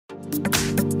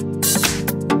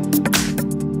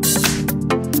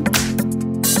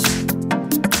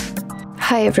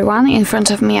Hi everyone, in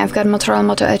front of me I've got MOTOROLA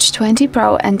Moto Edge 20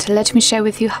 Pro, and let me share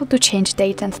with you how to change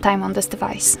date and time on this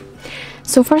device.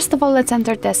 So first of all, let's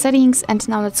enter the settings, and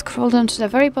now let's scroll down to the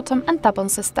very bottom and tap on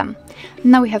system.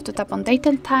 Now we have to tap on date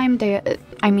and time.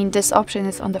 This option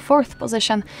is on the 4th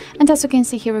position, and as you can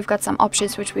see here we've got some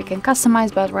options which we can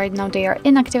customize, but right now they are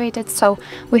inactivated, so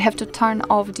we have to turn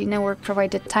off the network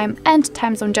provided time and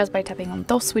time zone just by tapping on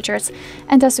those switchers.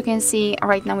 And as you can see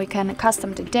right now we can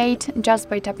custom the date. Just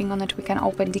by tapping on it we can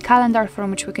open the calendar from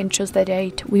which we can choose the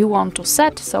date we want to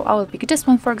set. So I will pick this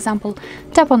one for example,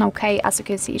 tap on OK. As you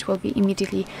can see it will be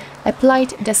immediately applied.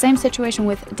 The same situation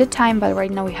with the time, but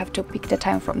right now we have to pick the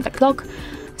time from the clock.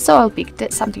 So I'll pick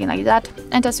something like that,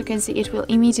 and as you can see it will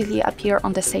immediately appear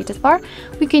on the status bar.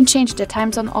 We can change the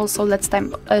time zone also. Let's tap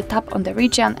on the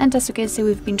region, and as you can see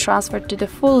we've been transferred to the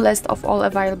full list of all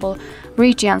available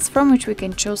regions from which we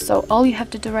can choose. So all you have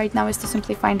to do right now is to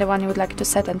simply find the one you would like to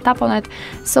set and tap on it.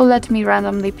 So let me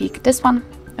randomly pick this one.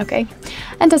 Okay,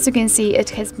 and as you can see it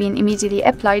has been immediately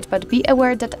applied, but be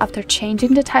aware that after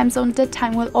changing the time zone the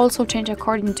time will also change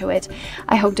according to it.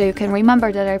 I hope that you can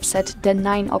remember that I've set the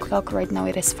 9 o'clock, right now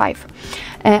it is 5.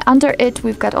 Under it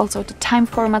we've got also the time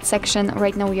format section.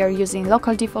 Right now we are using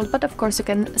local default, but of course you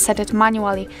can set it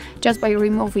manually just by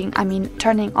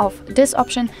turning off this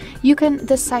option. You can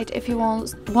decide if you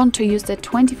want to use the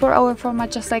 24-hour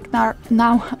format just like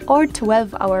now or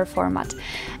 12-hour format,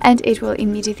 and it will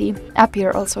immediately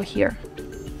appear also here.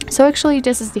 So actually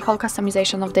this is the whole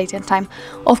customization of date and time.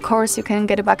 Of course you can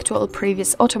get back to all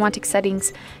previous automatic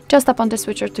settings. Just tap on the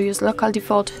switcher to use local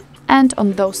default, and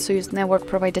on those to use network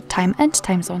provided time and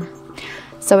time zone.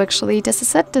 So actually this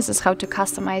is it. This is how to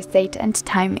customize date and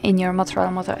time in your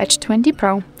MOTOROLA Moto Edge 20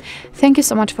 Pro. Thank you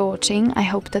so much for watching. I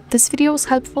hope that this video was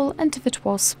helpful, and if it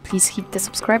was, please hit the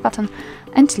subscribe button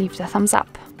and leave the thumbs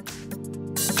up.